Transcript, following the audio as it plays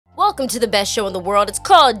welcome to the best show in the world. It's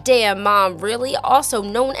called Damn Mom, really, also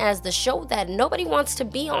known as the show that nobody wants to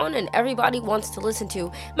be on and everybody wants to listen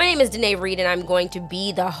to. My name is Danae Reed, and I'm going to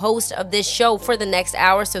be the host of this show for the next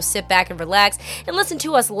hour, so sit back and relax and listen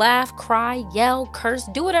to us laugh, cry, yell, curse,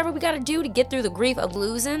 do whatever we gotta do to get through the grief of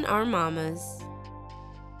losing our mamas.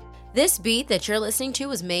 This beat that you're listening to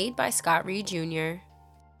was made by Scott Reed Jr.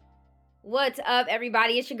 What's up,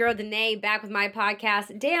 everybody? It's your girl, Danae, back with my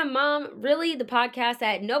podcast, Damn Mom, really the podcast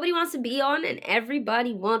that nobody wants to be on and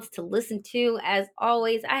everybody wants to listen to. As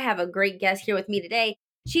always, I have a great guest here with me today.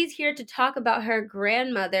 She's here to talk about her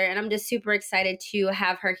grandmother, and I'm just super excited to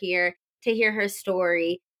have her here to hear her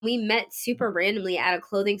story. We met super randomly at a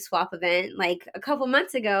clothing swap event like a couple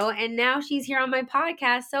months ago, and now she's here on my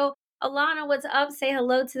podcast. So Alana, what's up? Say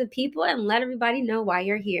hello to the people and let everybody know why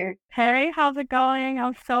you're here. Hey, how's it going?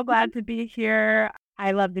 I'm so glad to be here.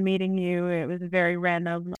 I loved meeting you. It was a very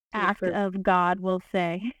random act of God, we'll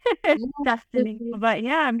say. Destiny. But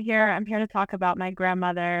yeah, I'm here. I'm here to talk about my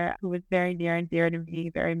grandmother, who was very near and dear to me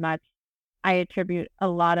very much. I attribute a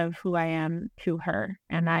lot of who I am to her,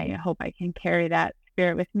 and I hope I can carry that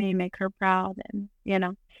spirit with me, make her proud. And,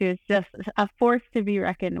 she was just a force to be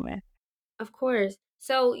reckoned with. Of course.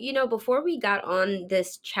 So, before we got on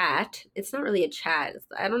this chat, it's not really a chat.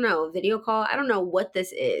 I don't know, a video call. I don't know what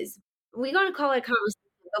this is. We're going to call it a conversation.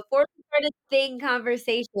 Before we started the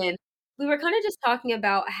conversation, we were kind of just talking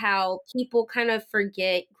about how people kind of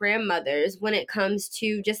forget grandmothers when it comes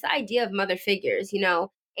to just the idea of mother figures, And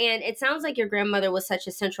it sounds like your grandmother was such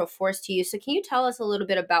a central force to you. So can you tell us a little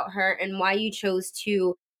bit about her and why you chose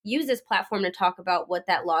to use this platform to talk about what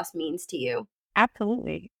that loss means to you?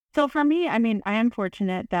 Absolutely. So for me, I am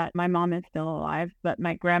fortunate that my mom is still alive, but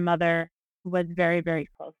my grandmother was very, very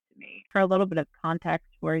close to me. For a little bit of context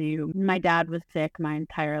for you, my dad was sick my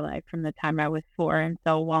entire life from the time I was 4. And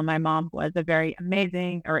so while my mom was a very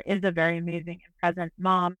amazing and present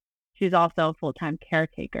mom, she's also a full-time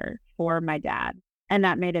caretaker for my dad. And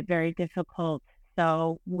that made it very difficult.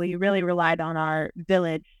 So we really relied on our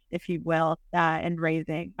village, if you will, in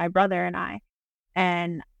raising my brother and I.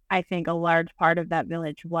 And I think a large part of that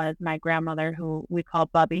village was my grandmother, who we call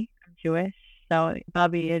Bubby. I'm Jewish, so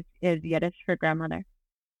Bubby is Yiddish for grandmother.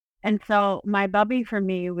 And so my Bubby for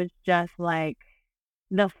me was just like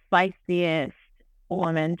the feistiest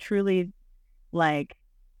woman, truly. Like,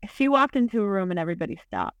 she walked into a room and everybody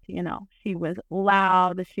stopped, She was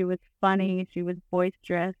loud, she was funny, she was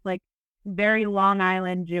boisterous, like very Long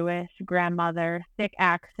Island Jewish grandmother, thick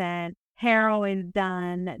accent. Hair always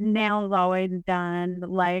done, nails always done,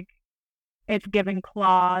 like it's giving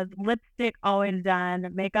claws, lipstick always done,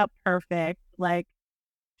 makeup perfect. Like,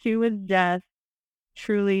 she was just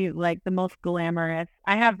truly like the most glamorous.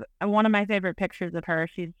 I have one of my favorite pictures of her.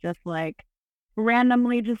 She's just like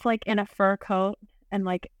randomly just like in a fur coat and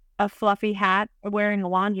like a fluffy hat, wearing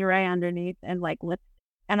lingerie underneath and like lipstick.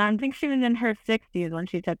 And I think she was in her 60s when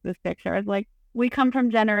she took this picture. I was like, we come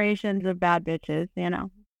from generations of bad bitches,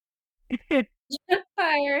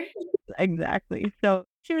 Fire. Exactly. So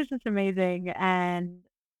she was just amazing, and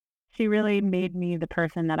she really made me the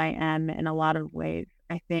person that I am in a lot of ways.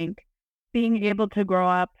 I think being able to grow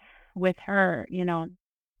up with her,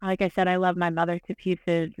 like I said, I love my mother to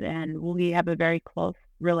pieces, and we have a very close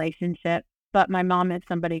relationship. But my mom is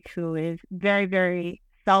somebody who is very, very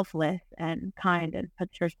selfless and kind, and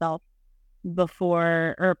puts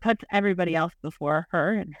everybody else before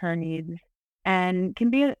her and her needs, and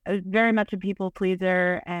can be very much a people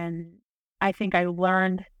pleaser. And I think I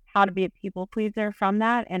learned how to be a people pleaser from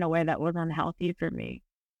that in a way that was unhealthy for me.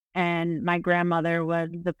 And my grandmother was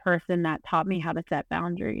the person that taught me how to set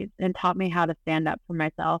boundaries and taught me how to stand up for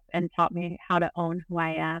myself and taught me how to own who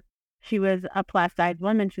I am. She was a plus size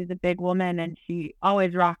woman. She was a big woman, and she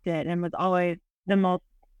always rocked it and was always the most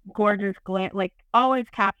gorgeous, like always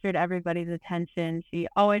captured everybody's attention. She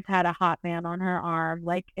always had a hot man on her arm.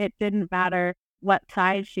 Like, it didn't matter what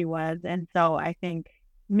size she was. And so I think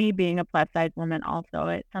me being a plus size woman also,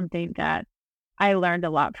 it's something that I learned a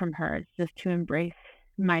lot from her. It's just to embrace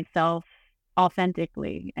myself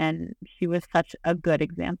authentically. And she was such a good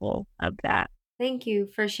example of that. Thank you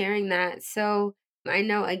for sharing that. So I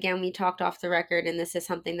know, again, we talked off the record, and this is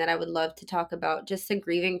something that I would love to talk about, just the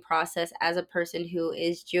grieving process as a person who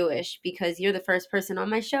is Jewish, because you're the first person on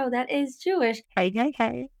my show that is Jewish. Hey.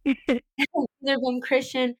 Either been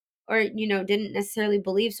Christian or, didn't necessarily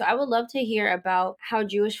believe. So I would love to hear about how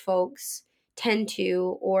Jewish folks tend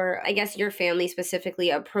to, or I guess your family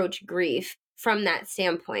specifically, approach grief from that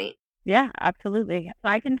standpoint. Yeah, absolutely. So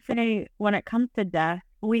I can say when it comes to death,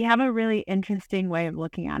 we have a really interesting way of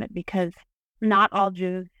looking at it, because not all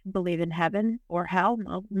Jews believe in heaven or hell.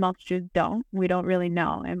 Most Jews don't. We don't really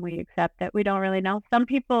know, and we accept that we don't really know. Some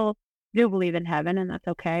people do believe in heaven, and that's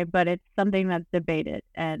okay, but it's something that's debated.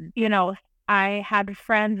 And, I had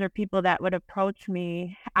friends or people that would approach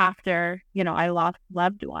me after, I lost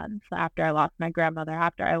loved ones, after I lost my grandmother,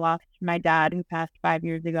 after I lost my dad who passed 5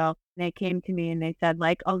 years ago. They came to me and they said,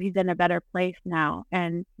 like, oh, he's in a better place now.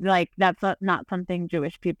 And like, that's not something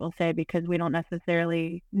Jewish people say because we don't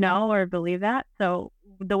necessarily know or believe that. So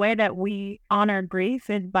the way that we honor grief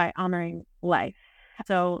is by honoring life.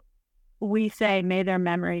 So we say, may their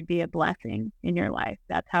memory be a blessing in your life.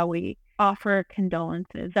 That's how we offer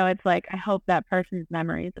condolences. So it's like, I hope that person's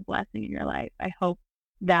memory is a blessing in your life. I hope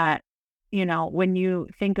that, when you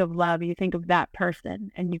think of love, you think of that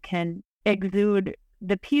person and you can exude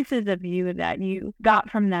the pieces of you that you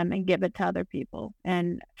got from them and give it to other people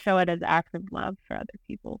and show it as acts of love for other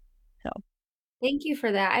people. So Thank you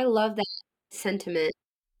for that. I love that sentiment.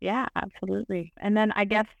 yeah, absolutely. And then I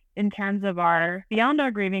guess in terms of beyond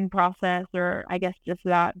our grieving process, or I guess just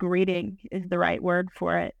that greeting is the right word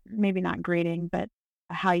for it. Maybe not greeting, but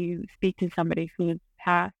how you speak to somebody who's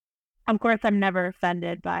passed. Of course, I'm never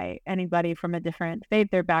offended by anybody from a different faith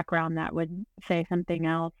or background that would say something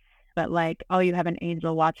else. But like, oh, you have an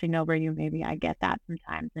angel watching over you. Maybe I get that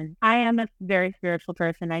sometimes. And I am a very spiritual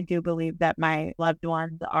person. I do believe that my loved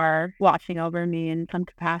ones are watching over me in some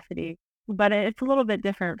capacity. But it's a little bit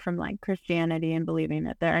different from like Christianity and believing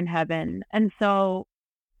that they're in heaven. And so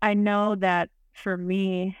I know that for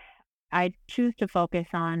me, I choose to focus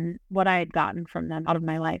on what I had gotten from them out of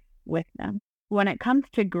my life with them. When it comes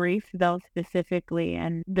to grief, though, specifically,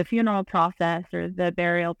 and the funeral process or the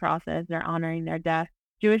burial process or honoring their death,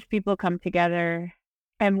 Jewish people come together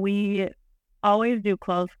and we always do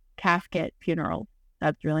closed casket funerals.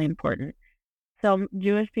 That's really important. So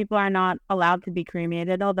Jewish people are not allowed to be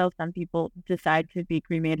cremated, although some people decide to be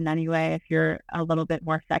cremated anyway if you're a little bit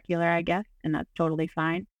more secular, I guess, and that's totally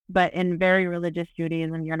fine. But in very religious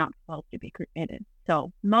Judaism, you're not supposed to be cremated.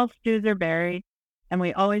 So most Jews are buried, and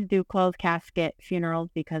we always do closed casket funerals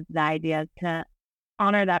because the idea is to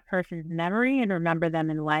honor that person's memory and remember them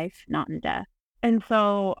in life, not in death. And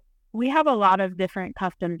so we have a lot of different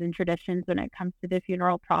customs and traditions when it comes to the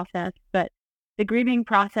funeral process, but the grieving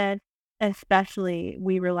process, especially,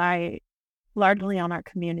 we rely largely on our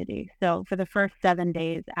community. So for the first 7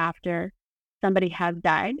 days after somebody has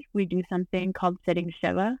died, we do something called sitting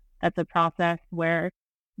Shiva. That's a process where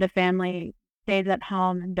the family stays at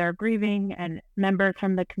home, they're grieving, and members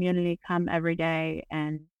from the community come every day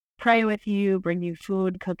and pray with you, bring you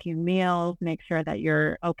food, cook you meals, make sure that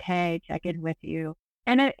you're okay, check in with you.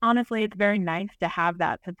 And honestly, it's very nice to have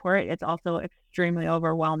that support. It's also extremely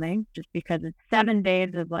overwhelming just because it's 7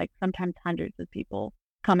 days of like sometimes hundreds of people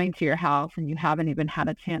coming to your house and you haven't even had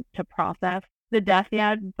a chance to process the death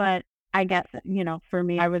yet. But I guess, for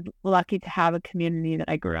me, I was lucky to have a community that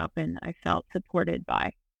I grew up in that I felt supported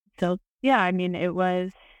by. So yeah, I mean, it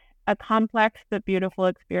was a complex but beautiful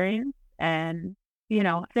experience. And,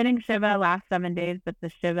 sitting Shiva lasts 7 days, but the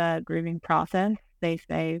Shiva grieving process, they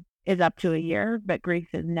say, is up to a year, but grief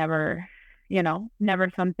is never,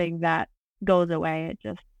 never something that goes away. It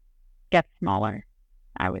just gets smaller,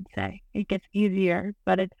 I would say. It gets easier,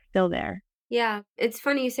 but it's still there. Yeah, it's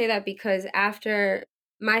funny you say that because after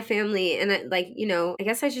my family and I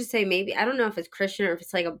guess I should say maybe I don't know if it's Christian or if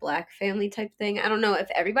it's like a black family type thing. I don't know if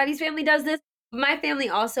everybody's family does this. My family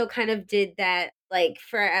also kind of did that like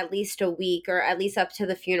for at least a week or at least up to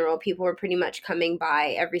the funeral. People were pretty much coming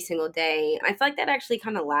by every single day. I feel like that actually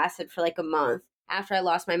kind of lasted for like a month. After I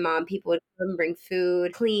lost my mom, people would come bring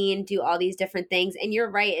food, clean, do all these different things. And you're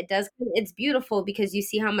right, it's beautiful because you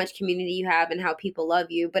see how much community you have and how people love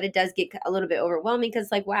you, but it does get a little bit overwhelming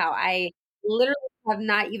because like, wow, I literally have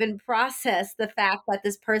not even processed the fact that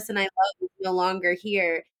this person I love is no longer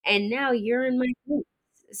here. And now you're in my group.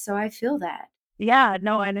 So I feel that. Yeah,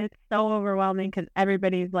 no, and it's so overwhelming because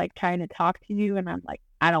everybody's like trying to talk to you, and I'm like,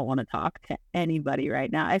 I don't want to talk to anybody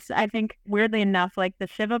right now. I think weirdly enough, like the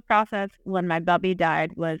Shiva process when my bubby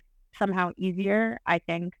died was somehow easier. I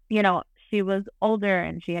think, she was older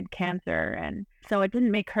and she had cancer, and so it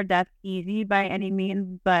didn't make her death easy by any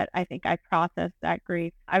means, but I think I processed that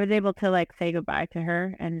grief. I was able to like say goodbye to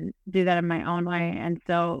her and do that in my own way. And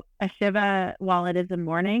so a Shiva, while it is a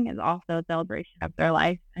mourning, is also a celebration of their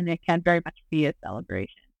life, and it can very much be a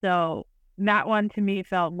celebration. So that one to me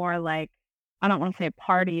felt more like, I don't want to say a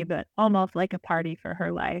party, but almost like a party for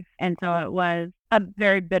her life. And so it was a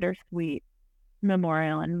very bittersweet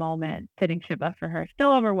memorial and moment sitting Shiva for her.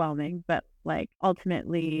 Still overwhelming, but like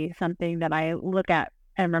ultimately something that I look at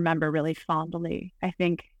and remember really fondly. I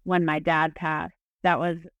think when my dad passed, that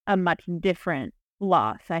was a much different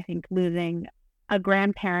loss. I think losing a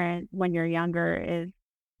grandparent when you're younger is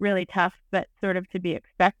really tough, but sort of to be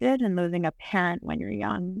expected. And losing a parent when you're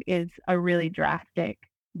young is a really drastic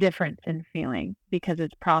difference in feeling because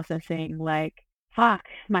it's processing like, fuck,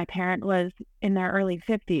 my parent was in their early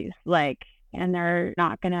 50s, like, and they're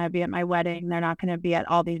not going to be at my wedding. They're not going to be at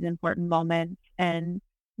all these important moments. And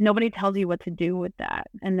nobody tells you what to do with that.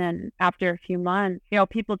 And then after a few months,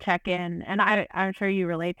 people check in, and I'm sure you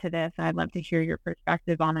relate to this. I'd love to hear your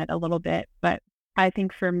perspective on it a little bit. But I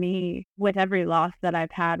think for me, with every loss that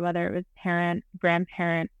I've had, whether it was parent,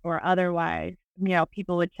 grandparent, or otherwise,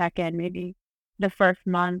 people would check in maybe the first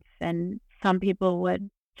month, and some people would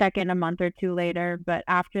check in a month or two later. But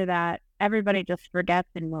after that, everybody just forgets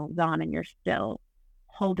and moves on, and you're still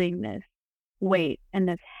holding this weight and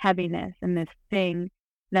this heaviness and this thing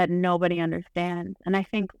that nobody understands. And I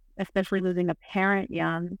think, especially losing a parent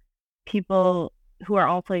young, people who are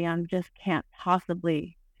also young just can't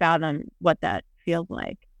possibly fathom what that feels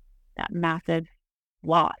like, that massive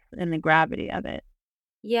loss and the gravity of it.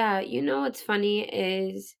 Yeah, what's funny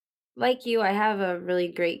is, like you, I have a really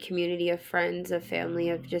great community of friends, of family,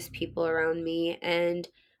 of just people around me. And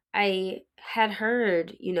I had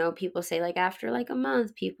heard, people say like after like a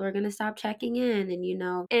month, people are going to stop checking in.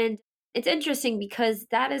 And it's interesting because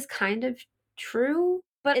that is kind of true.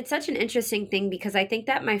 But it's such an interesting thing because I think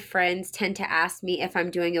that my friends tend to ask me if I'm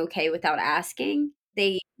doing okay without asking.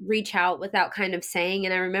 They reach out without kind of saying.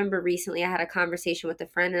 And I remember recently I had a conversation with a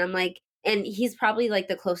friend, and I'm like, and he's probably like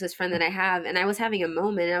the closest friend that I have. And I was having a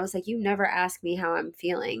moment, and I was like, you never ask me how I'm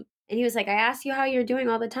feeling. And he was like, I ask you how you're doing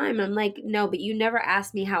all the time. And I'm like, no, but you never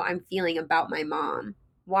ask me how I'm feeling about my mom.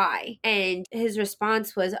 Why? And his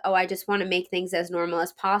response was, oh, I just want to make things as normal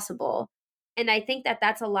as possible. And I think that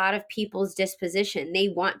that's a lot of people's disposition. They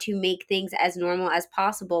want to make things as normal as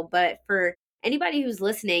possible. But for anybody who's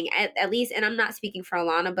listening, at least, and I'm not speaking for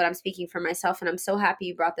Alana, but I'm speaking for myself. And I'm so happy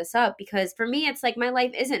you brought this up because for me, it's like my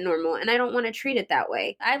life isn't normal and I don't want to treat it that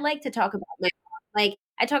way. I like to talk about my mom. Like,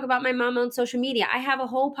 I talk about my mom on social media. I have a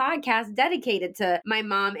whole podcast dedicated to my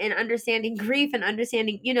mom and understanding grief and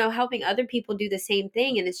understanding, helping other people do the same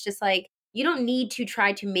thing. And it's just like, you don't need to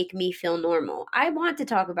try to make me feel normal. I want to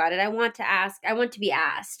talk about it. I want to ask. I want to be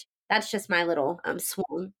asked. That's just my little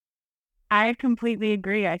swung. I completely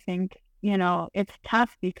agree. I think, it's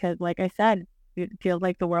tough because, like I said, it feels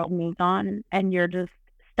like the world moves on and you're just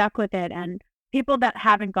stuck with it. And people that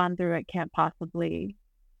haven't gone through it can't possibly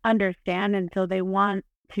understand. And so they want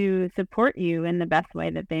to support you in the best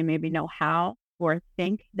way that they maybe know how or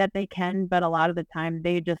think that they can. But a lot of the time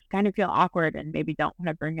they just kind of feel awkward and maybe don't want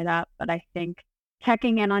to bring it up. But I think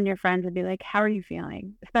checking in on your friends and be like, how are you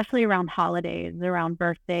feeling? Especially around holidays, around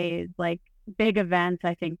birthdays, like big events,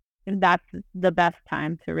 I think that's the best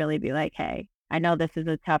time to really be like, hey, I know this is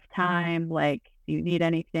a tough time. Like, do you need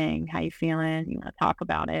anything? How you feeling? You want to talk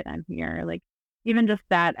about it? I'm here. Like, even just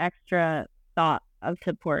that extra thought of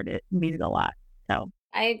support, it means a lot. So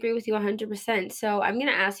I agree with you 100%. So I'm going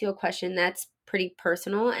to ask you a question that's pretty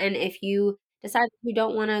personal. And if you decide you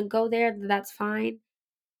don't want to go there, that's fine.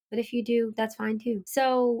 But if you do, that's fine too.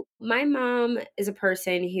 So, my mom is a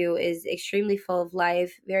person who is extremely full of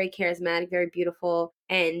life, very charismatic, very beautiful,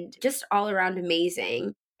 and just all around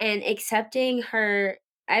amazing. And accepting her,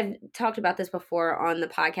 I've talked about this before on the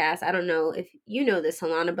podcast. I don't know if you know this,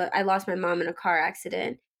 Alana, but I lost my mom in a car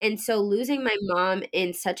accident. And so, losing my mom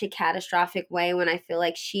in such a catastrophic way when I feel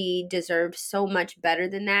like she deserved so much better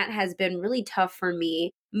than that has been really tough for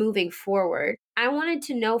me moving forward. I wanted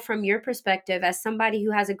to know from your perspective, as somebody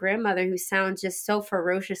who has a grandmother who sounds just so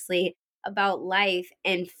ferociously about life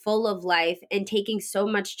and full of life and taking so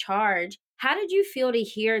much charge. How did you feel to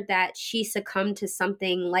hear that she succumbed to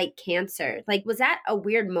something like cancer? Like, was that a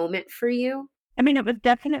weird moment for you? I mean, it was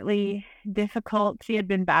definitely difficult. She had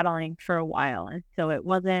been battling for a while. And so it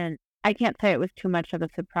wasn't, I can't say it was too much of a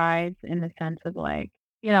surprise in the sense of like,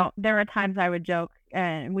 there were times I would joke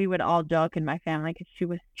and we would all joke in my family because she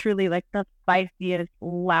was truly like the spiciest,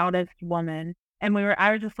 loudest woman. And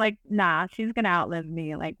I was just like, nah, she's going to outlive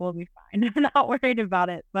me. Like, we'll be fine. I'm not worried about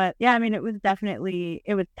it. But yeah, I mean, it was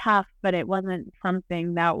tough, but it wasn't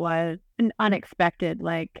something that was unexpected,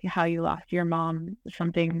 like how you lost your mom,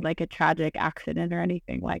 something like a tragic accident or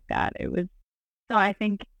anything like that. So I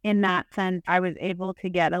think in that sense, I was able to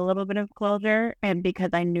get a little bit of closure. And because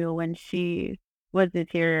I knew when she was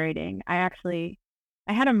deteriorating, I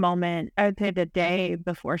had a moment, I would say the day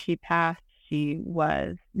before she passed, she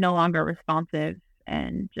was no longer responsive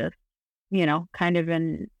and just, kind of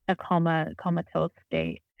in a comatose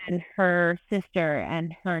state. And her sister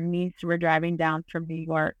and her niece were driving down from New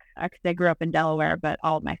York because I grew up in Delaware, but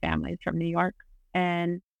all of my family is from New York.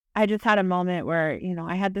 And I just had a moment where,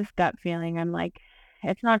 I had this gut feeling. I'm like,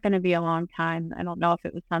 it's not going to be a long time. I don't know if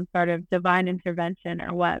it was some sort of divine intervention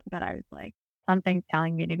or what, but I was like, something's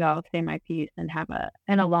telling me to go say my piece and have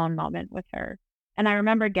an alone moment with her. And I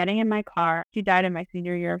remember getting in my car. She died in my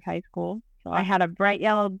senior year of high school. So I had a bright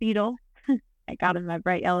yellow Beetle. I got in my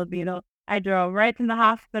bright yellow Beetle. I drove right to the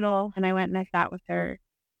hospital and I went and I sat with her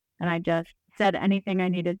and I just said anything I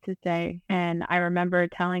needed to say. And I remember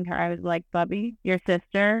telling her, I was like, Bubby, your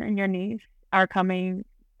sister and your niece are coming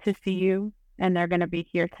to see you and they're going to be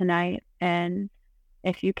here tonight. And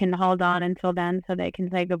if you can hold on until then so they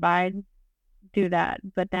can say goodbye, do that.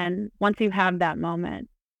 But then once you have that moment,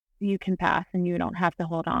 you can pass and you don't have to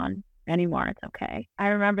hold on anymore. It's okay. I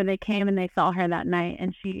remember they came and they saw her that night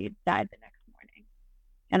and she died the next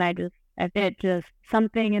morning. And it just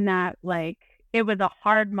something in that, like, it was a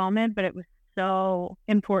hard moment, but it was so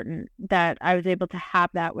important that I was able to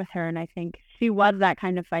have that with her. And I think she was that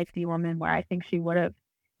kind of feisty woman where I think she would have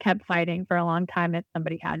kept fighting for a long time if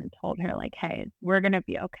somebody hadn't told her, like, hey, we're going to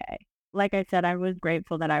be okay. Like I said, I was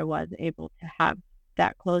grateful that I was able to have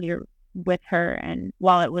that closure with her. And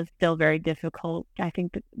while it was still very difficult, I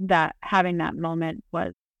think that having that moment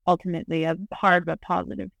was ultimately a hard but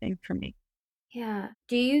positive thing for me. Yeah.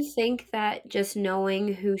 Do you think that just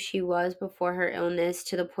knowing who she was before her illness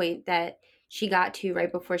to the point that she got to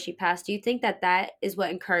right before she passed, do you think that that is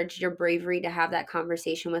what encouraged your bravery to have that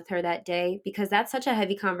conversation with her that day? Because that's such a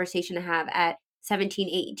heavy conversation to have at 17,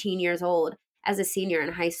 18 years old as a senior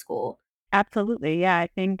in high school. Absolutely. Yeah. I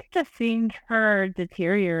think just seeing her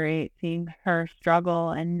deteriorate, seeing her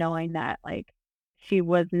struggle and knowing that like she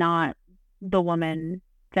was not the woman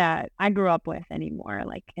that I grew up with anymore.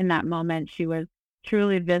 Like in that moment, she was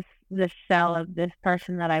truly this shell of this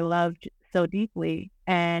person that I loved so deeply.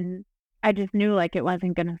 And I just knew like it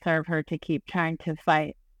wasn't going to serve her to keep trying to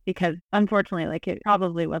fight because unfortunately, like it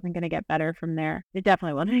probably wasn't going to get better from there. It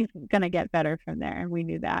definitely wasn't going to get better from there. And we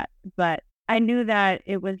knew that. But I knew that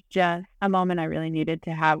it was just a moment I really needed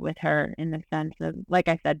to have with her in the sense of, like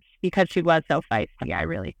I said, because she was so feisty, I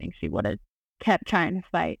really think she would have kept trying to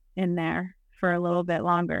fight in there for a little bit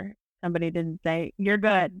longer. Somebody didn't say, you're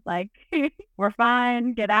good. Like, we're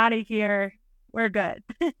fine. Get out of here. We're good.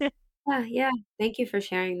 Yeah, yeah. Thank you for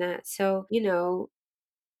sharing that. So,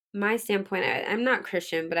 my standpoint, I'm not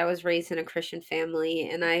Christian, but I was raised in a Christian family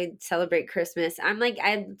and I celebrate Christmas.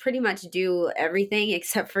 I pretty much do everything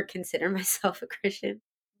except for consider myself a Christian.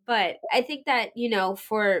 But I think that,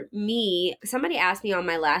 for me, somebody asked me on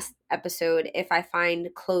my last episode if I found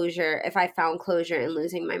closure in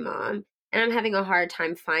losing my mom. And I'm having a hard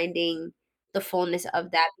time finding the fullness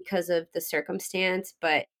of that because of the circumstance.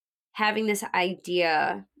 But having this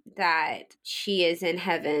idea that she is in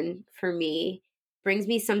heaven for me brings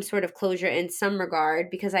me some sort of closure in some regard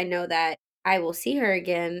because I know that I will see her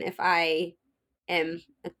again if I am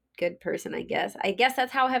a good person, I guess. I guess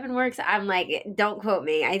that's how heaven works. I'm like, don't quote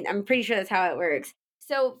me. I'm pretty sure that's how it works.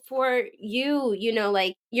 So for you,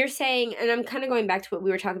 like you're saying, and I'm kind of going back to what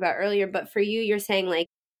we were talking about earlier, but for you, you're saying like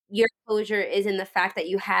your closure is in the fact that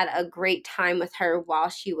you had a great time with her while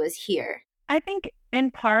she was here. I think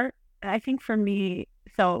in part, I think for me,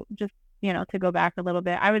 so just, to go back a little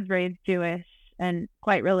bit, I was raised Jewish and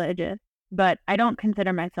quite religious, but I don't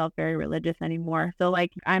consider myself very religious anymore. So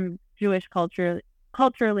like I'm Jewish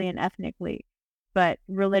culturally and ethnically, but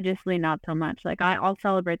religiously not so much. Like I'll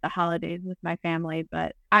celebrate the holidays with my family,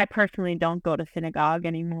 but I personally don't go to synagogue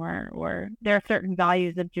anymore, or there are certain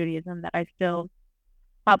values of Judaism that I still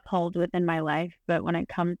uphold within my life. But when it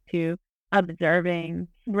comes to observing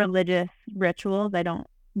religious rituals, I don't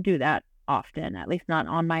do that often, at least not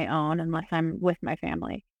on my own, unless I'm with my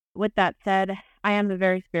family. With that said, I am a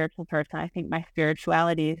very spiritual person. I think my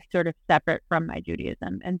spirituality is sort of separate from my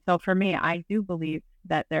Judaism. And so for me, I do believe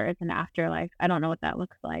that there is an afterlife. I don't know what that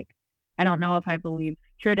looks like. I don't know if I believe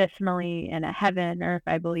traditionally in a heaven or if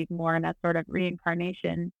I believe more in a sort of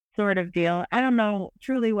reincarnation sort of deal. I don't know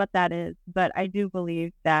truly what that is, but I do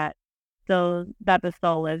believe that that the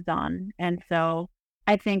soul lives on. And so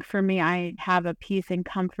I think for me, I have a peace and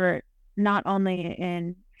comfort, not only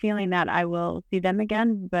in feeling that I will see them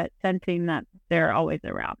again, but sensing that they're always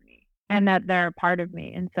around me and that they're a part of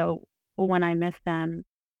me. And so when I miss them,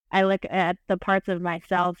 I look at the parts of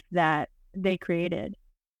myself that they created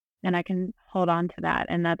and I can hold on to that.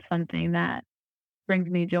 And that's something that brings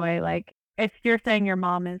me joy. Like if you're saying your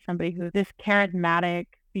mom is somebody who's this charismatic,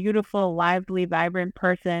 beautiful, lively, vibrant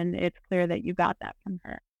person, it's clear that you got that from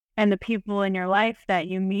her. And the people in your life that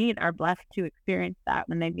you meet are blessed to experience that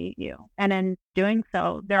when they meet you. And in doing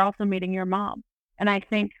so, they're also meeting your mom. And I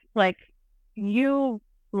think like you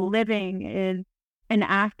living is an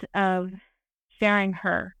act of sharing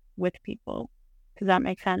her with people. Does that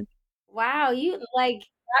make sense? Wow, you like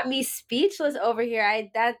got me speechless over here. I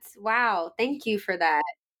that's wow. Thank you for that.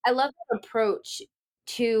 I love that approach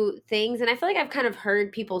to things and I feel like I've kind of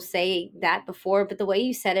heard people say that before, but the way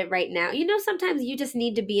you said it right now, sometimes you just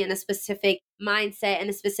need to be in a specific mindset and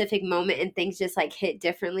a specific moment and things just like hit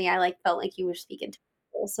differently. I like felt like you were speaking to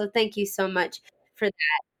people. So thank you so much for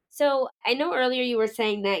that. So I know earlier you were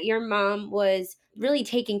saying that your mom was really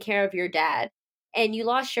taking care of your dad and you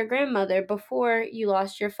lost your grandmother before you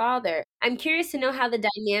lost your father. I'm curious to know how the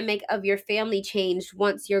dynamic of your family changed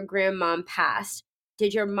once your grandmom passed.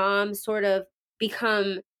 Did your mom sort of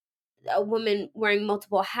become a woman wearing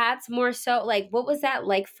multiple hats more so? Like, what was that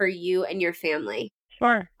like for you and your family?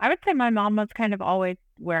 Sure. I would say my mom was kind of always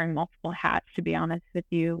wearing multiple hats, to be honest with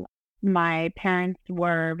you. My parents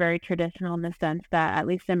were very traditional in the sense that, at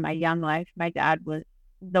least in my young life, my dad was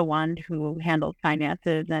the one who handled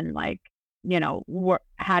finances and, like,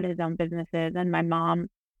 had his own businesses. And my mom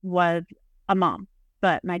was a mom.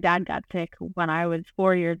 But my dad got sick when I was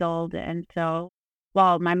 4 years old. And so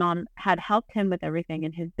while my mom had helped him with everything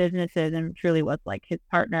in his businesses and truly was like his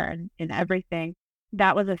partner in everything,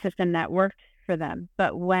 that was a system that worked for them.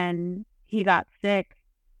 But when he got sick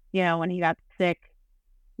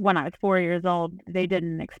when I was 4 years old, they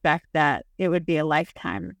didn't expect that it would be a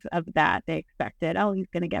lifetime of that. They expected, oh, he's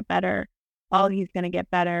going to get better. Oh, he's going to get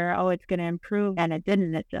better. Oh, it's going to improve. And it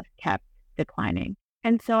didn't. It just kept declining.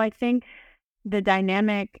 And so I think the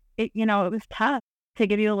dynamic, it was tough. To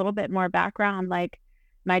give you a little bit more background, like,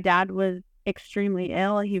 my dad was extremely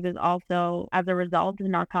ill. He was also, as a result, a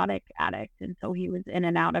narcotic addict. And so he was in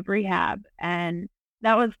and out of rehab. And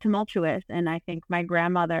that was tumultuous. And I think my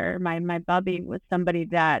grandmother, my bubby, was somebody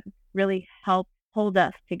that really helped hold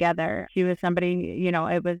us together. She was somebody,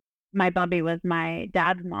 my bubby was my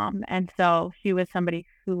dad's mom. And so she was somebody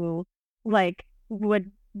who, like, would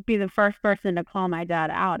be the first person to call my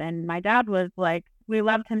dad out. And my dad was like, we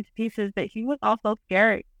loved him to pieces, but he was also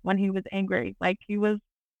scary when he was angry. Like, he was,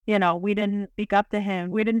 we didn't speak up to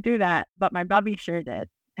him. We didn't do that, but my bubby sure did.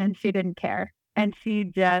 And she didn't care. And she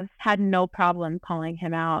just had no problem calling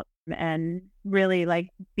him out and really, like,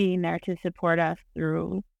 being there to support us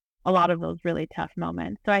through a lot of those really tough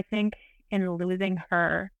moments. So I think in losing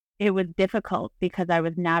her, it was difficult because I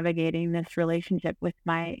was navigating this relationship with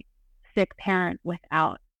my sick parent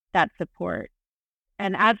without that support.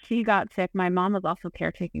 And as she got sick, my mom was also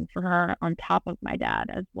caretaking for her on top of my dad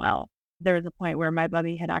as well. There was a point where my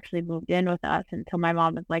bubby had actually moved in with us until my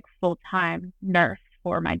mom was like full-time nurse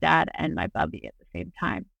for my dad and my bubby at the same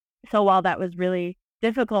time. So while that was really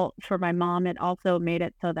difficult for my mom, it also made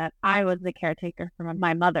it so that I was the caretaker for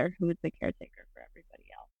my mother, who was the caretaker for everybody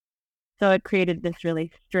else. So it created this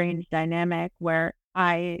really strange dynamic where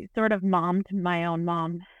I sort of mommed my own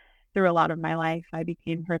mom through a lot of my life. I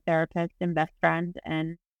became her therapist and best friend.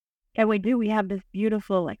 And we have this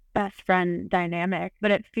beautiful, like, best friend dynamic, but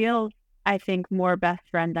it feels, I think, more best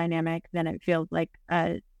friend dynamic than it feels like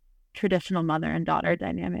a traditional mother and daughter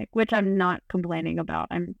dynamic, which I'm not complaining about.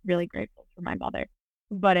 I'm really grateful for my mother.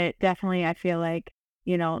 But it definitely, I feel like,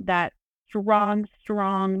 that strong,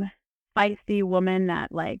 feisty woman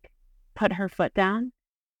that, like, put her foot down,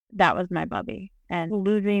 that was my bubby. And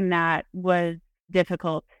losing that was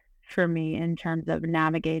difficult for me in terms of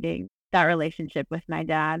navigating that relationship with my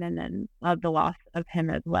dad, and then the loss of him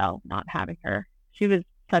as well, not having her. She was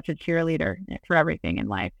such a cheerleader for everything in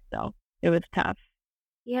life. So it was tough.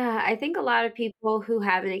 Yeah, I think a lot of people who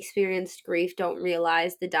haven't experienced grief don't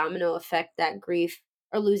realize the domino effect that grief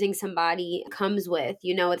or losing somebody comes with.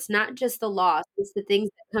 It's not just the loss, it's the things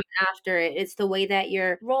that come after it. It's the way that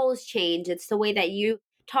your roles change, it's the way that you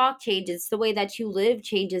talk changes, it's the way that you live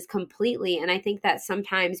changes completely. And I think that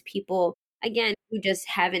sometimes people, again, who just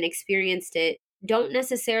haven't experienced it, don't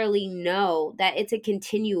necessarily know that it's a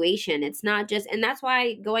continuation. It's not just, and that's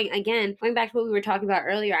why going back to what we were talking about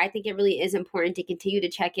earlier, I think it really is important to continue to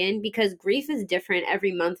check in because grief is different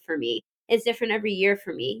every month for me. It's different every year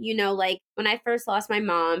for me. Like when I first lost my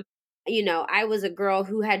mom, I was a girl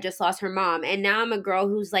who had just lost her mom. And now I'm a girl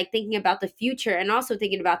who's like thinking about the future and also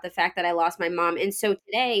thinking about the fact that I lost my mom. And so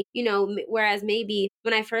today, whereas maybe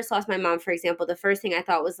when I first lost my mom, for example, the first thing I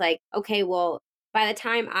thought was like, okay, well, by the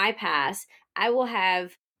time I pass, I will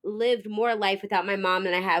have lived more life without my mom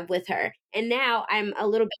than I have with her. And now I'm a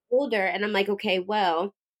little bit older and I'm like, okay,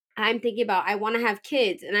 well, I'm thinking about I want to have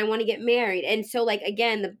kids and I want to get married. And so like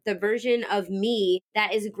again, the version of me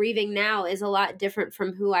that is grieving now is a lot different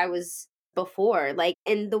from who I was before. Like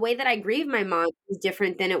and the way that I grieve my mom is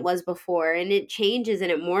different than it was before. And it changes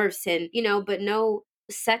and it morphs and but no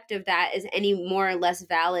sect of that is any more or less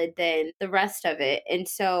valid than the rest of it. And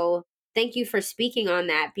so Thank you for speaking on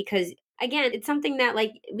that because again, it's something that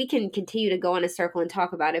like we can continue to go in a circle and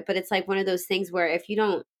talk about it, but it's like one of those things where if you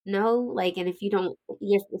don't know, like, and if you don't,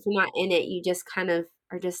 if you're not in it, you just kind of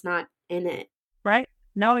are just not in it. Right?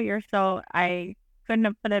 No, I couldn't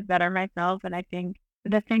have put it better myself. And I think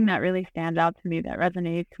the thing that really stands out to me that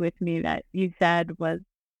resonates with me that you said was,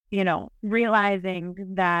 realizing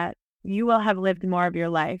that you will have lived more of your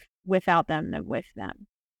life without them than with them.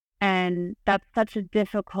 And that's such a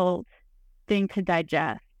difficult thing to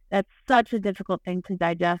digest. That's such a difficult thing to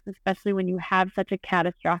digest, especially when you have such a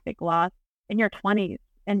catastrophic loss in your 20s.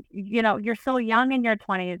 And, you're so young in your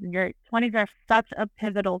 20s, and your 20s are such a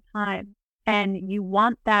pivotal time. And you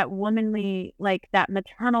want that womanly, like that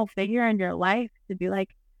maternal figure in your life to be like,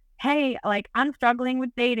 hey, like I'm struggling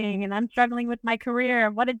with dating and I'm struggling with my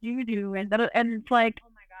career. What did you do? And it's like, oh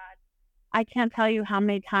my God, I can't tell you how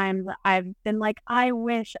many times I've been like, I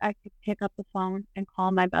wish I could pick up the phone and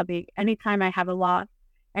call my bubby. Anytime I have a loss,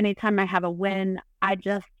 anytime I have a win, I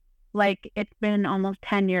just like it's been almost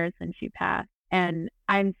 10 years since she passed. And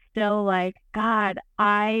I'm still like, God,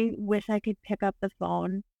 I wish I could pick up the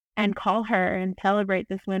phone and call her and celebrate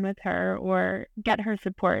this win with her or get her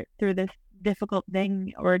support through this difficult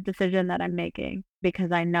thing or decision that I'm making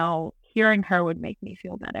because I know hearing her would make me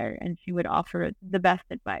feel better and she would offer the best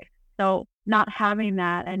advice. So not having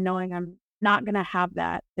that and knowing I'm not going to have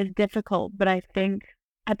that is difficult. But I think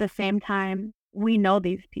at the same time, we know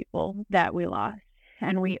these people that we lost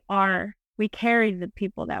and we carry the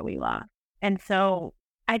people that we lost. And so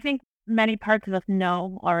I think many parts of us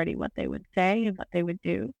know already what they would say and what they would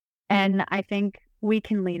do. And I think we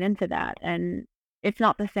can lean into that. And it's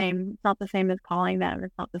not the same. It's not the same as calling them.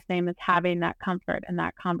 It's not the same as having that comfort and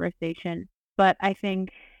that conversation. But I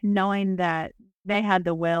think knowing that they had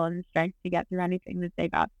the will and strength to get through anything that they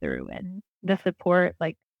got through and the support,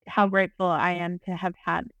 like how grateful I am to have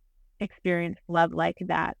had experienced love like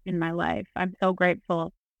that in my life. I'm so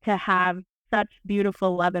grateful to have such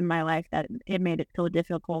beautiful love in my life that it made it so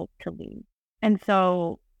difficult to leave. And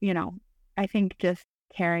so, I think just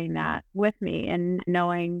carrying that with me and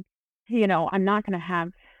knowing, I'm not going to have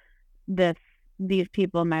this these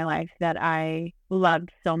people in my life that I loved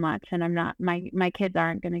so much, and I'm not my kids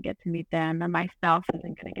aren't going to get to meet them, and my spouse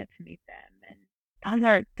isn't going to get to meet them,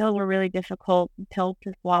 and those are really difficult pills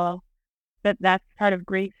to swallow. But that's part of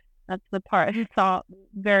grief. That's the part. It's all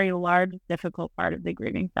very large, difficult part of the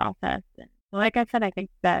grieving process. And like I said, I think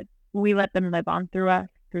that we let them live on through us,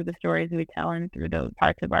 through the stories we tell, and through those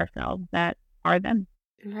parts of ourselves that are them.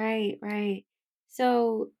 Right, right.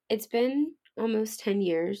 So it's been almost 10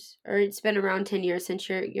 years, or it's been around 10 years since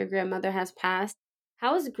your grandmother has passed.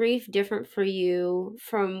 How is grief different for you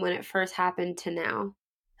from when it first happened to now?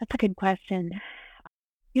 That's a good question.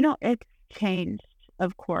 It's changed,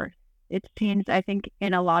 of course. It's changed, I think,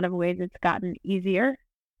 in a lot of ways, it's gotten easier.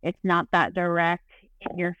 It's not that direct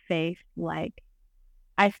in your face. Like,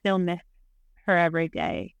 I still miss her every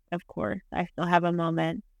day, of course. I still have a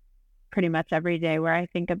moment pretty much every day where I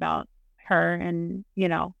think about her and,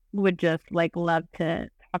 would just like love to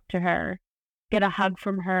talk to her, get a hug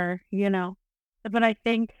from her. But I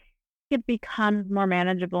think it becomes more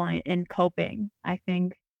manageable in coping. I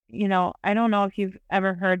think, I don't know if you've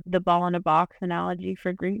ever heard the ball in a box analogy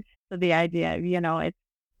for grief. So the idea of, it's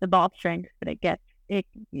the ball strength, but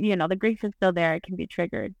the grief is still there. It can be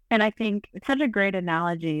triggered. And I think it's such a great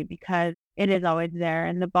analogy because it is always there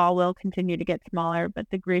and the ball will continue to get smaller, but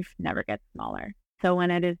the grief never gets smaller. So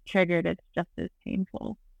when it is triggered, it's just as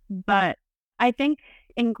painful. But I think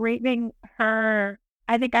in grieving her,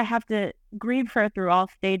 I think I have to grieve her through all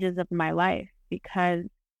stages of my life because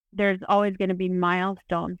there's always going to be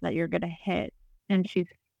milestones that you're going to hit. And she's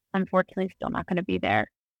unfortunately still not going to be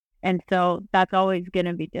there. And so that's always going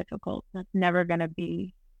to be difficult. That's never going to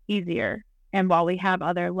be easier. And while we have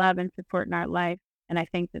other love and support in our life, and I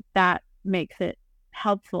think that makes it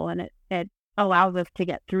helpful and it allows us to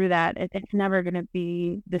get through that, it's never going to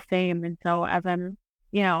be the same. And so as I'm,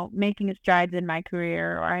 making strides in my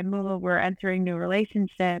career or I move or entering new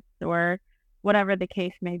relationships or whatever the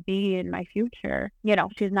case may be in my future,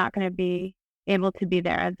 she's not going to be able to be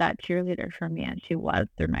there as that cheerleader for me, and she was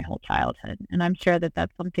through my whole childhood. And I'm sure that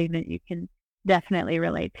that's something that you can definitely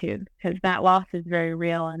relate to because that loss is very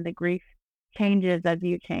real and the grief changes as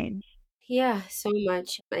you change. Yeah, so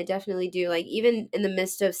much. I definitely do. Like, even in the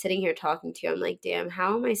midst of sitting here talking to you, I'm like, damn,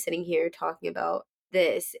 how am I sitting here talking about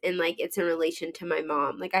this? And like, it's in relation to my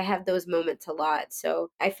mom. Like, I have those moments a lot. So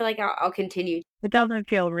I feel like I'll continue. It doesn't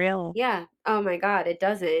feel real. Yeah. Oh my God, it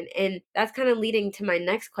doesn't. And that's kind of leading to my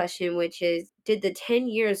next question, which is, did the 10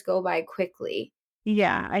 years go by quickly?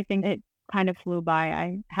 Yeah, I think it kind of flew by.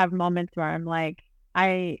 I have moments where I'm like,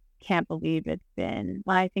 I can't believe it's been,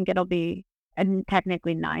 well, I think it'll be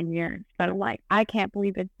technically 9 years, but I'm like, I can't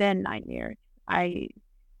believe it's been 9 years. I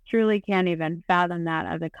truly can't even fathom that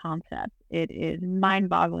as a concept. It is mind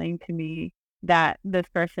boggling to me that this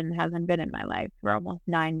person hasn't been in my life for almost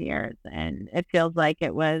 9 years. And it feels like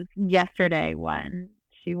it was yesterday when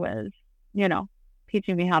she was, you know,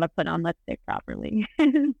 teaching me how to put on lipstick properly,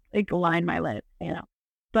 like line my lips.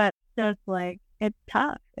 But just like, it's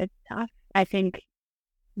tough. It's tough. I think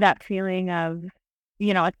that feeling of,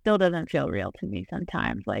 it still doesn't feel real to me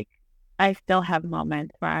sometimes. Like, I still have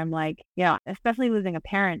moments where I'm like, especially losing a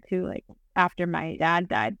parent too, like after my dad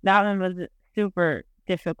died, that one was super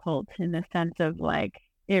difficult in the sense of like,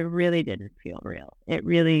 it really didn't feel real. It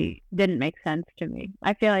really didn't make sense to me.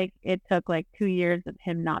 I feel like it took like 2 years of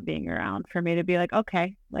him not being around for me to be like,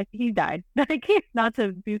 okay, like he died. Like, not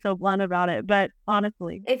to be so blunt about it, but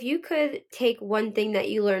honestly. If you could take one thing that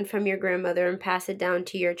you learned from your grandmother and pass it down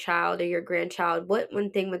to your child or your grandchild, what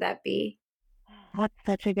one thing would that be? That's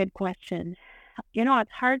such a good question.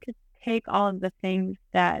 It's hard to take all of the things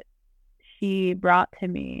that she brought to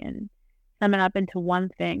me and sum it up into one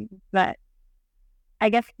thing. But I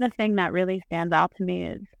guess the thing that really stands out to me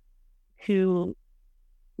is to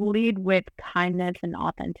lead with kindness and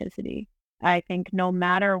authenticity. I think no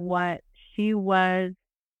matter what, she was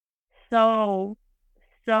so,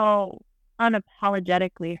 so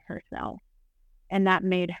unapologetically herself. And that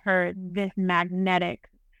made her this magnetic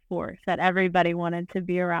force that everybody wanted to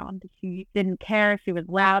be around. She didn't care. She was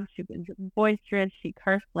loud. She was boisterous. She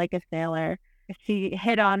cursed like a sailor. She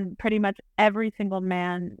hit on pretty much every single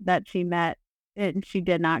man that she met, and she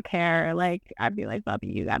did not care. Like, I'd be like, Bubby,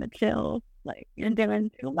 you gotta chill. Like, you're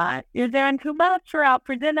doing too much. You're doing too much. We're out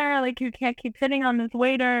for dinner. Like, you can't keep sitting on this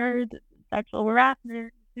waiter. Sexual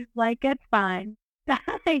harassment. She's like, it's fine.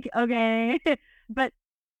 Like, okay. But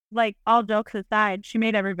like, all jokes aside, she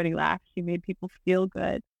made everybody laugh. She made people feel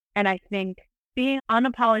good. And I think being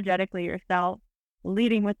unapologetically yourself,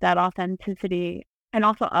 leading with that authenticity, and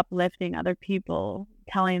also uplifting other people,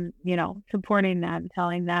 supporting them,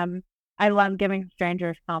 telling them. I love giving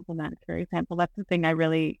strangers compliments, for example. That's the thing I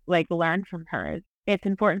really learned from her. It's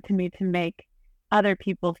important to me to make other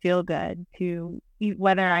people feel good,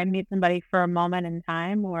 whether I meet somebody for a moment in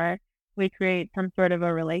time or we create some sort of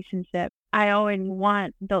a relationship. I always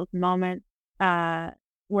want those moments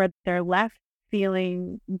where they're left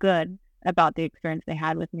feeling good about the experience they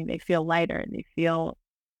had with me. They feel lighter. They feel,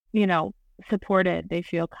 supported. They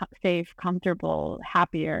feel safe, comfortable,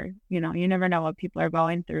 happier. You never know what people are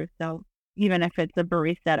going through. So even if it's a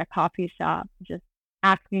barista at a coffee shop, just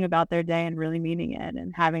asking about their day and really meaning it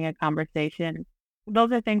and having a conversation.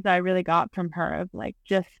 Those are things that I really got from her, of like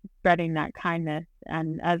just spreading that kindness.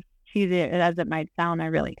 And as cheesy as it might sound, I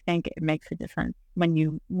really think it makes a difference when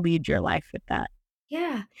you lead your life with that.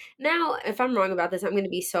 Yeah. Now, if I'm wrong about this, I'm going to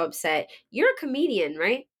be so upset. You're a comedian,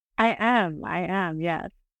 right? I am, yes.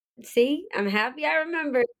 See, I'm happy I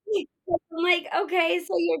remembered. I'm like, okay,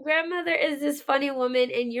 so your grandmother is this funny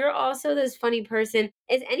woman and you're also this funny person.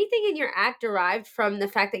 Is anything in your act derived from the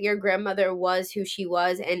fact that your grandmother was who she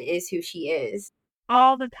was and is who she is?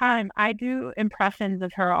 All the time. I do impressions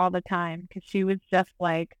of her all the time because she was just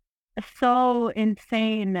like so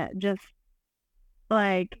insane, just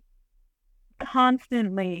like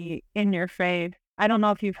constantly in your face. I don't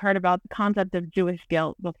know if you've heard about the concept of Jewish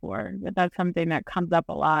guilt before, but that's something that comes up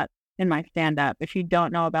a lot in my stand up. If you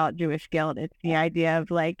don't know about Jewish guilt, it's the idea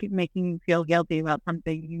of like making you feel guilty about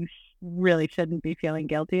something you really shouldn't be feeling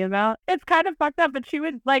guilty about. It's kind of fucked up, but she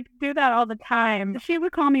would like do that all the time. She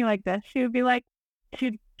would call me like this. She would be like,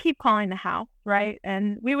 she'd keep calling the house, right?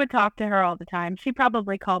 And we would talk to her all the time. She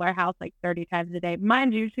probably called our house like 30 times a day.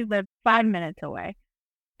 Mind you, she lived 5 minutes away.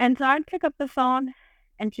 And so I'd pick up the phone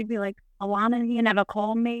and she'd be like, Alana, you never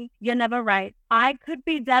call me. You never write. I could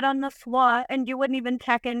be dead on the floor and you wouldn't even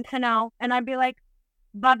check in to know. And I'd be like,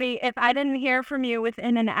 Bubby, if I didn't hear from you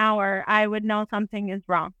within an hour, I would know something is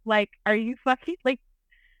wrong. Like, are you fucking, like,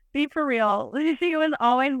 be for real. She was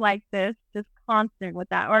always like this, just constant with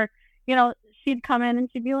that. Or, she'd come in and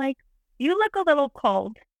she'd be like, you look a little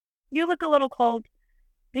cold. You look a little cold.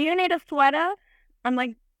 Do you need a sweater? I'm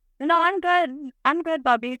like, no, I'm good. I'm good,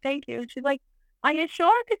 Bubby. Thank you. She's like, are you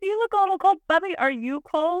sure? Because you look a little cold. Bubby, are you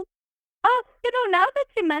cold? Oh, now that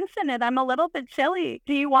you mention it, I'm a little bit chilly.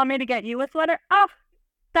 Do you want me to get you a sweater? Oh,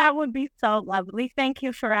 that would be so lovely. Thank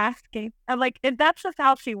you for asking. I'm like, that's just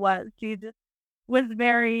how she was. She just was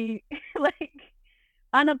very, like,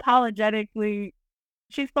 unapologetically,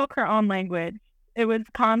 she spoke her own language. It was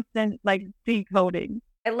constant, like, decoding.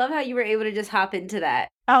 I love how you were able to just hop into that.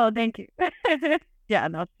 Oh, thank you. Yeah,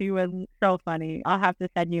 no, she was so funny. I'll have to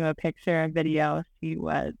send you a picture and video. She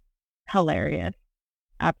was hilarious.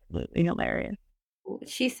 Absolutely hilarious.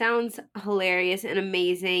 She sounds hilarious and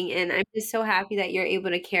amazing, and I'm just so happy that you're able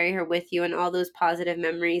to carry her with you and all those positive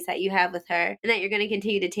memories that you have with her and that you're going to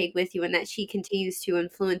continue to take with you and that she continues to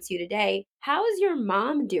influence you today. How is your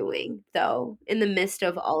mom doing, though, in the midst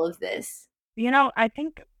of all of this? I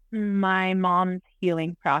think my mom's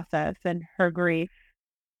healing process and her grief,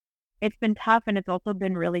 it's been tough and it's also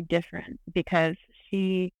been really different because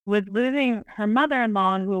she was losing her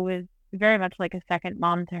mother-in-law who was very much like a second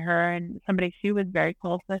mom to her and somebody she was very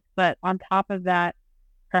close with, but on top of that,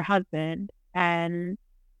 her husband. And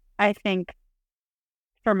I think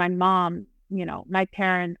for my mom, my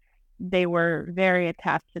parents, they were very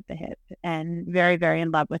attached at the hip and very, very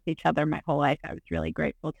in love with each other my whole life. I was really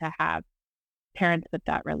grateful to have parents with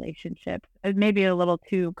that relationship. Maybe a little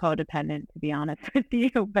too codependent, to be honest with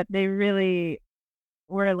you, but they really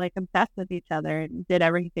were like obsessed with each other and did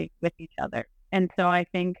everything with each other. And so I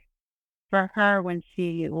think for her, when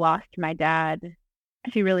she lost my dad,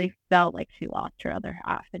 she really felt like she lost her other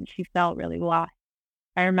half and she felt really lost.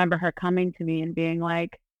 I remember her coming to me and being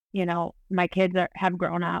like, my kids have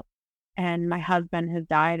grown up and my husband has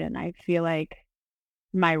died. And I feel like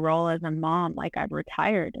my role as a mom, like I've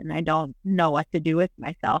retired and I don't know what to do with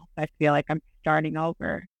myself. I feel like I'm starting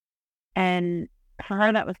over. And for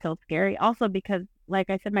her, that was so scary. Also, because, like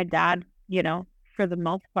I said, my dad, for the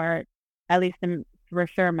most part, at least for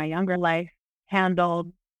sure, in my younger life,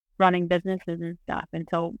 handled running businesses and stuff. And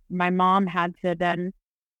so my mom had to then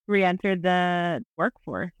re-enter the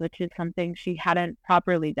workforce, which is something she hadn't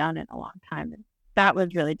properly done in a long time. And that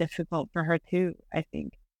was really difficult for her too, I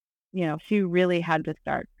think. She really had to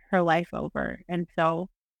start her life over. And so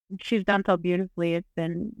she's done so beautifully. It's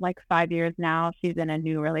been like 5 years now. She's in a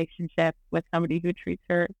new relationship with somebody who treats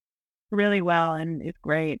her really well and is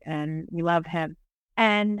great. And we love him.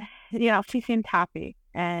 And, she seems happy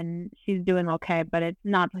and she's doing okay. But it's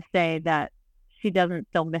not to say that she doesn't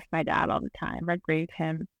still miss my dad all the time or grieve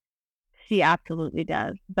him. She absolutely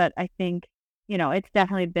does. But I think, it's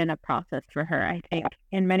definitely been a process for her. I think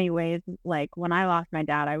in many ways, like when I lost my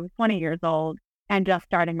dad, I was 20 years old and just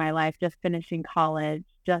starting my life, just finishing college,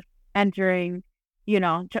 just entering,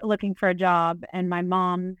 looking for a job. And my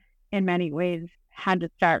mom, in many ways, had to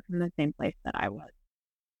start from the same place that I was.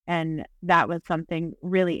 And that was something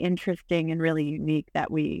really interesting and really unique that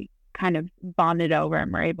we kind of bonded over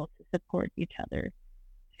and were able to support each other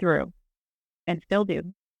through and still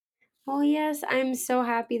do. Well, yes, I'm so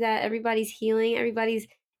happy that everybody's healing, everybody's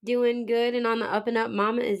doing good and on the up and up.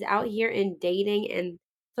 Mama is out here and dating and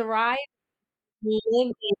thriving.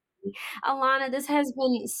 Living. Alana, this has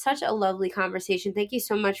been such a lovely conversation. Thank you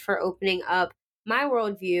so much for opening up my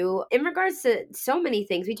worldview in regards to so many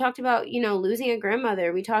things. We talked about, losing a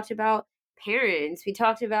grandmother. We talked about parents. We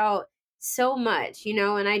talked about so much, and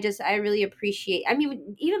I really appreciate, I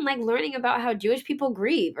mean, even like learning about how Jewish people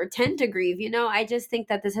grieve or tend to grieve, I just think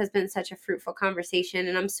that this has been such a fruitful conversation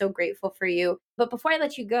and I'm so grateful for you. But before I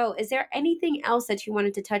let you go, is there anything else that you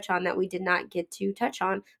wanted to touch on that we did not get to touch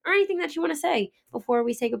on or anything that you want to say before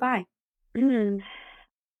we say goodbye? Mm,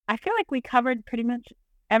 I feel like we covered pretty much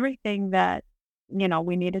everything that,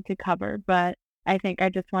 we needed to cover, but I think I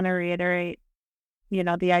just want to reiterate,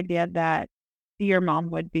 the idea that your mom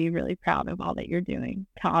would be really proud of all that you're doing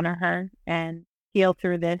to honor her and heal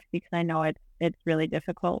through this because I know it's really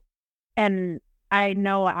difficult. And I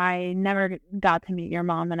know I never got to meet your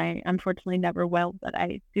mom and I unfortunately never will, but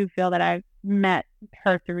I do feel that I've met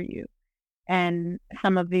her through you. And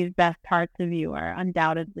some of these best parts of you are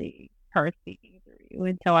undoubtedly her speaking through you.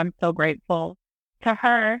 And so I'm so grateful to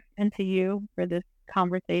her and to you for this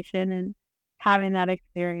conversation and having that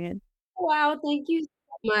experience. Wow, thank you so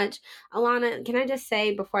much. Alana, can I just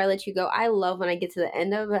say before I let you go, I love when I get to the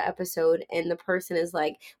end of an episode and the person is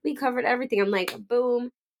like, we covered everything. I'm like,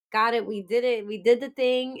 boom, got it. We did it. We did the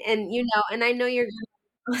thing. And, and I know you're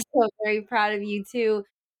also very proud of you too.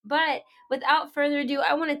 But without further ado,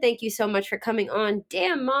 I want to thank you so much for coming on.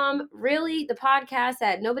 Damn, Mom, really? The podcast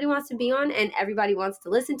that nobody wants to be on and everybody wants to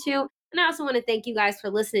listen to. And I also want to thank you guys for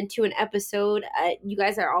listening to an episode. You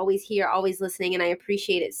guys are always here, always listening, and I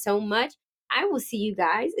appreciate it so much. I will see you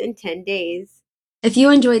guys in 10 days. If you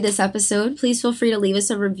enjoyed this episode, please feel free to leave us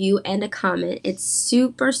a review and a comment. It's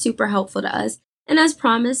super, super helpful to us. And as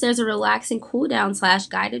promised, there's a relaxing cool down /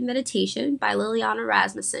 guided meditation by Liliana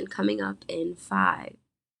Rasmussen coming up in 5,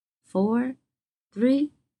 4,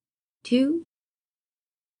 3, 2.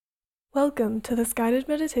 Welcome to this guided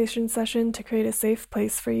meditation session to create a safe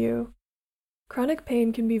place for you. Chronic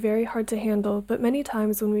pain can be very hard to handle, but many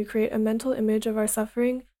times when we create a mental image of our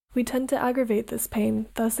suffering, we tend to aggravate this pain,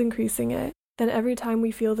 thus increasing it. Then every time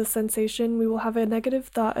we feel this sensation, we will have a negative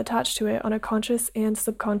thought attached to it on a conscious and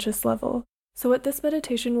subconscious level. So what this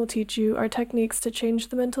meditation will teach you are techniques to change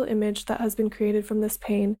the mental image that has been created from this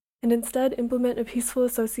pain, and instead implement a peaceful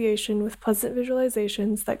association with pleasant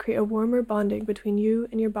visualizations that create a warmer bonding between you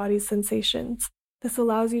and your body's sensations. This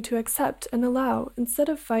allows you to accept and allow instead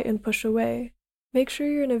of fight and push away. Make sure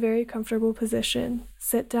you're in a very comfortable position.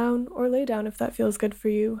 Sit down or lay down if that feels good for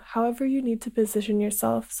you, however you need to position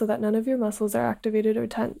yourself so that none of your muscles are activated or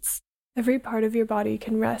tense. Every part of your body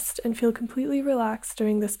can rest and feel completely relaxed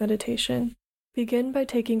during this meditation. Begin by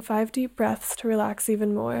taking 5 deep breaths to relax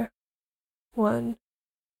even more. 1.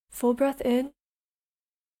 Full breath in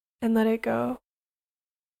and let it go.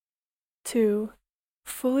 2.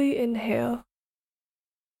 Fully inhale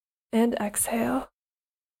and exhale.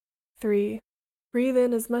 3. Breathe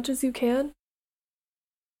in as much as you can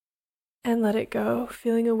and let it go,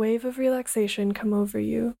 feeling a wave of relaxation come over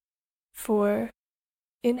you. 4.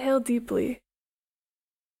 Inhale deeply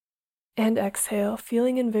and exhale,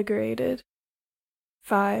 feeling invigorated.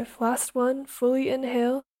 5. Last one, fully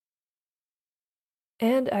inhale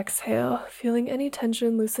and exhale, feeling any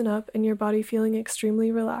tension loosen up and your body feeling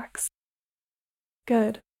extremely relaxed.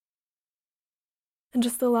 Good. And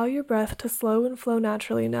just allow your breath to slow and flow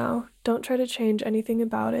naturally now. Don't try to change anything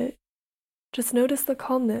about it. Just notice the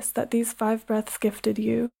calmness that these 5 breaths gifted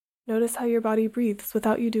you. Notice how your body breathes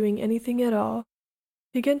without you doing anything at all.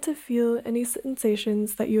 Begin to feel any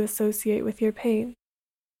sensations that you associate with your pain.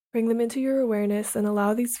 Bring them into your awareness and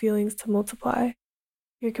allow these feelings to multiply.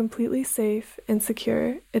 You're completely safe and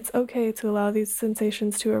secure. It's okay to allow these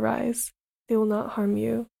sensations to arise. They will not harm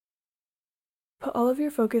you. Put all of your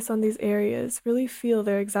focus on these areas, really feel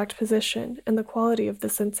their exact position and the quality of the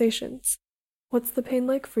sensations. What's the pain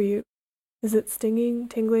like for you? Is it stinging,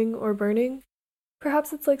 tingling, or burning?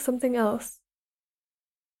 Perhaps it's like something else.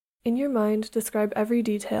 In your mind, describe every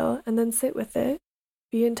detail and then sit with it.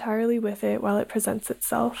 Be entirely with it while it presents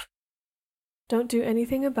itself. Don't do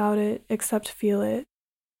anything about it except feel it.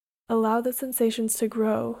 Allow the sensations to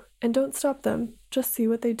grow and don't stop them, just see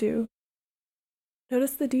what they do.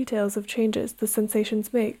 Notice the details of changes the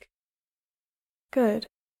sensations make. Good.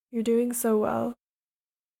 You're doing so well.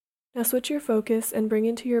 Now switch your focus and bring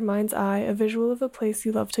into your mind's eye a visual of a place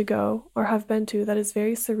you love to go or have been to that is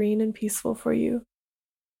very serene and peaceful for you.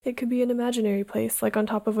 It could be an imaginary place, like on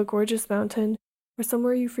top of a gorgeous mountain, or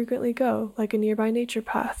somewhere you frequently go, like a nearby nature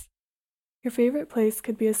path. Your favorite place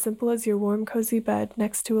could be as simple as your warm, cozy bed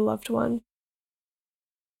next to a loved one.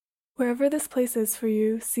 Wherever this place is for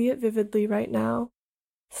you, see it vividly right now.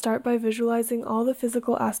 Start by visualizing all the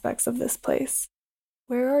physical aspects of this place.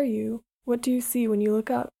 Where are you? What do you see when you look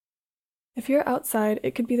up? If you're outside,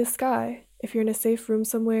 it could be the sky. If you're in a safe room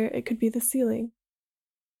somewhere, it could be the ceiling.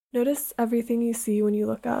 Notice everything you see when you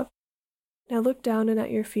look up. Now look down and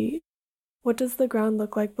at your feet. What does the ground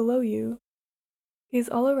look like below you? Gaze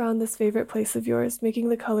all around this favorite place of yours, making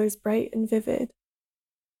the colors bright and vivid.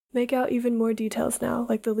 Make out even more details now,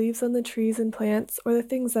 like the leaves on the trees and plants, or the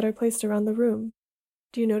things that are placed around the room.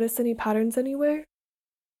 Do you notice any patterns anywhere?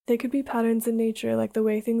 They could be patterns in nature, like the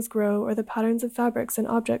way things grow, or the patterns of fabrics and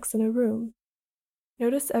objects in a room.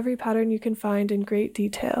 Notice every pattern you can find in great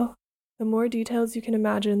detail. The more details you can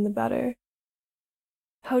imagine, the better.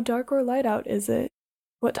 How dark or light out is it?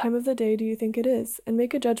 What time of the day do you think it is? And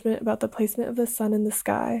make a judgment about the placement of the sun in the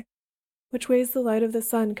sky. Which way is the light of the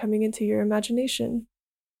sun coming into your imagination?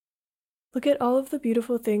 Look at all of the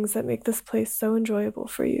beautiful things that make this place so enjoyable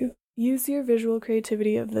for you. Use your visual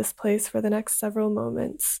creativity of this place for the next several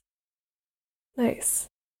moments. Nice.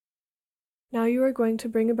 Now you are going to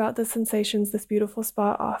bring about the sensations this beautiful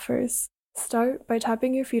spot offers. Start by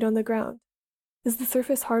tapping your feet on the ground. Is the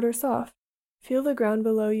surface hard or soft? Feel the ground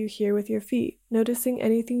below you here with your feet, noticing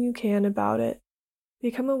anything you can about it.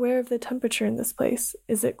 Become aware of the temperature in this place.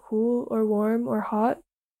 Is it cool or warm or hot?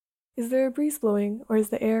 Is there a breeze blowing, or is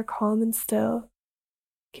the air calm and still?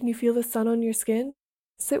 Can you feel the sun on your skin?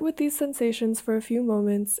 Sit with these sensations for a few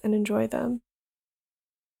moments and enjoy them.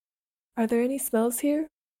 Are there any smells here?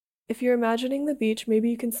 If you're imagining the beach,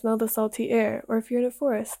 maybe you can smell the salty air, or if you're in a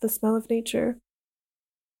forest, the smell of nature.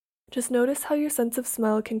 Just notice how your sense of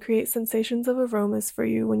smell can create sensations of aromas for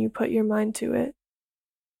you when you put your mind to it.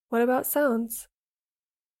 What about sounds?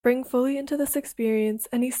 Bring fully into this experience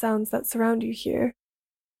any sounds that surround you here.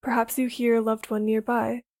 Perhaps you hear a loved one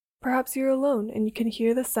nearby. Perhaps you're alone and you can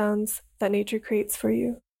hear the sounds that nature creates for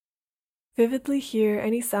you. Vividly hear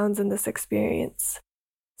any sounds in this experience.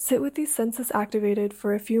 Sit with these senses activated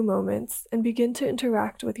for a few moments and begin to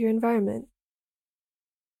interact with your environment.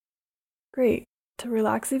 Great. To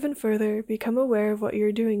relax even further, become aware of what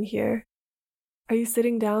you're doing here. Are you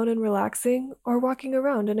sitting down and relaxing or walking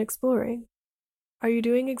around and exploring? Are you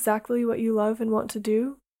doing exactly what you love and want to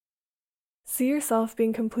do? See yourself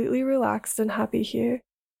being completely relaxed and happy here.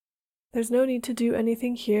 There's no need to do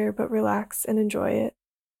anything here but relax and enjoy it.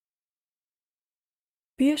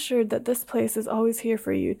 Be assured that this place is always here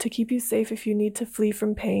for you to keep you safe if you need to flee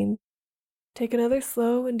from pain. Take another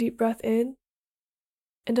slow and deep breath in,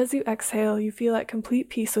 and as you exhale, you feel at complete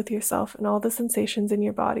peace with yourself and all the sensations in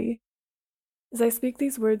your body. As I speak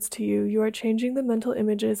these words to you, you are changing the mental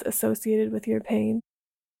images associated with your pain.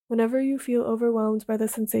 Whenever you feel overwhelmed by the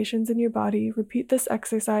sensations in your body, repeat this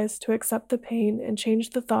exercise to accept the pain and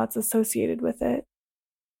change the thoughts associated with it.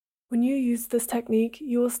 When you use this technique,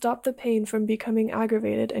 you will stop the pain from becoming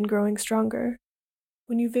aggravated and growing stronger.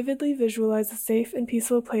 When you vividly visualize a safe and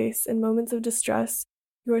peaceful place in moments of distress,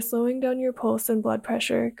 you are slowing down your pulse and blood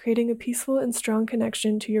pressure, creating a peaceful and strong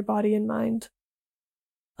connection to your body and mind.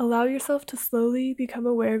 Allow yourself to slowly become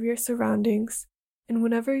aware of your surroundings, and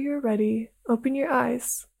whenever you're ready, open your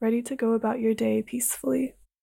eyes, ready to go about your day peacefully.